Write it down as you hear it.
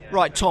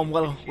Right, Tom,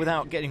 well,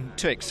 without getting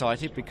too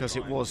excited, because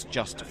it was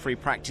just a free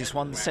practice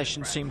one, the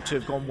session seemed to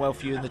have gone well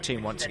for you and the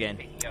team once again.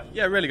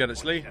 Yeah, really good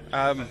actually.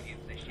 I'm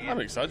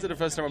excited. The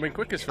first time I've been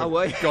quickest for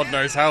well. God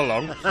knows how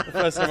long. The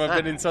first time I've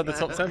been inside the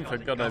top 10 for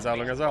God knows how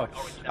long as well.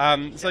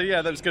 So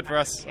yeah, that was good for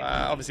us.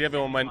 Obviously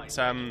everyone went,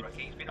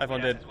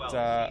 everyone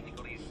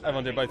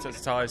did both sets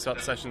of tyres throughout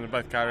the session and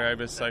both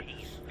carryovers, so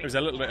it was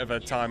a little bit of a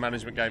time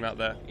management game out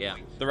there. Yeah.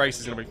 The race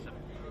is going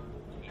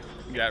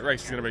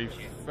to be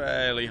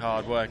fairly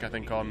hard work, I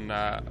think, on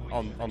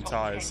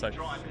tyres. So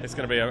it's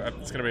going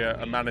to be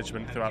a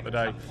management throughout the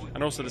day,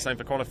 and also the same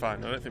for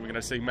qualifying. I don't think we're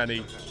going to see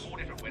many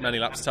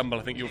laps tumble.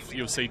 I think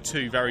you'll see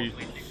two very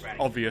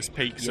obvious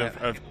peaks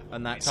of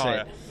and that's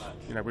tyre. it.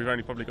 You know, we've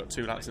only probably got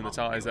 2 laps in the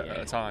tyres at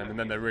a time, and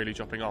then they're really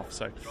dropping off.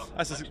 So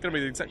that's just going to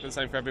be exactly the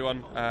same for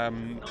everyone.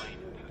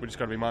 We just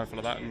got to be mindful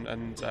of that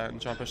and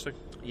try and push through.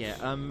 Yeah.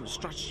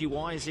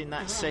 Strategy-wise in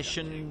that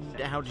session,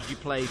 how did you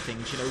play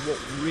things? You know, what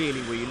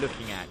really were you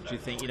looking at? Do you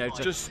think,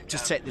 to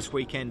set this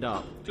weekend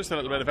up? Just a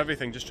little bit of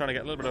everything. Just trying to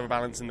get a little bit of a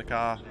balance in the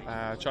car,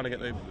 trying to get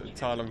the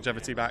tyre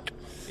longevity back,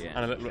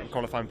 and a little bit of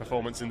qualifying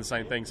performance in the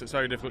same thing. So it's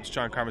very difficult to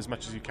try and cram as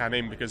much as you can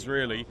in, because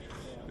really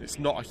it's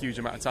not a huge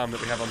amount of time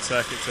that we have on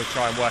circuit to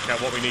try and work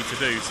out what we need to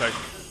do. So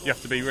you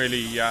have to be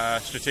really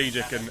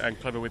strategic and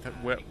clever with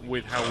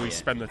how we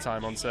spend the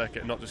time on circuit,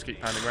 and not just keep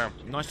pounding around.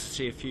 Nice to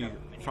see a few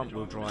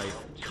front-wheel drive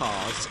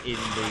cars in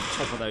the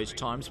top of those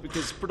times,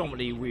 because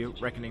predominantly we're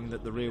reckoning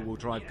that the rear-wheel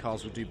drive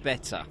cars will do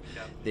better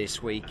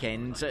this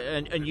weekend.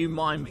 And you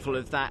mindful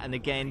of that, and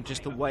again,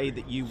 just the way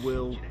that you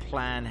will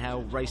plan how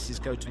races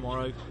go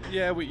tomorrow?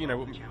 Yeah,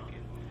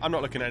 I'm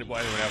not looking at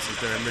what anyone else is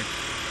doing.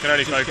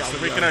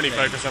 We can only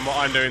focus on what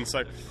I'm doing.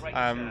 So,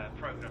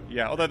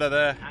 although they're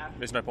there,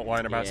 there's no point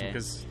worrying about them,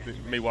 because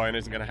me worrying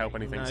isn't going to help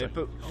anything. No, so.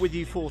 But with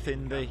you fourth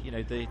in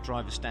the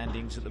driver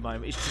standings at the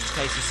moment, it's just a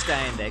case of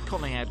staying there.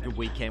 Colin had a good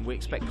weekend. We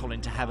expect Colin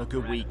to have a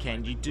good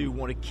weekend. You do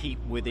want to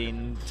keep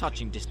within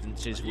touching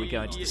distances as we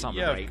go into the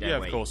summer break, don't we?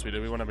 Yeah, of course we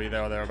do. We want to be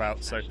there or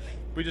thereabouts. So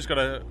we just got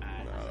to,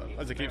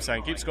 as I keep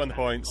saying, keep scoring the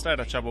points, stay out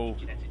of trouble.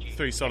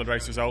 3 solid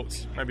race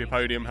results, maybe a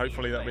podium,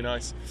 hopefully that'd be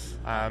nice.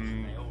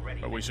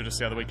 But we should just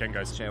see how the weekend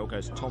goes. See how it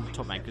goes. Tom,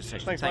 top man, good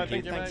session. Thanks, Thank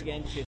mate. you. Thanks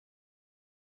again.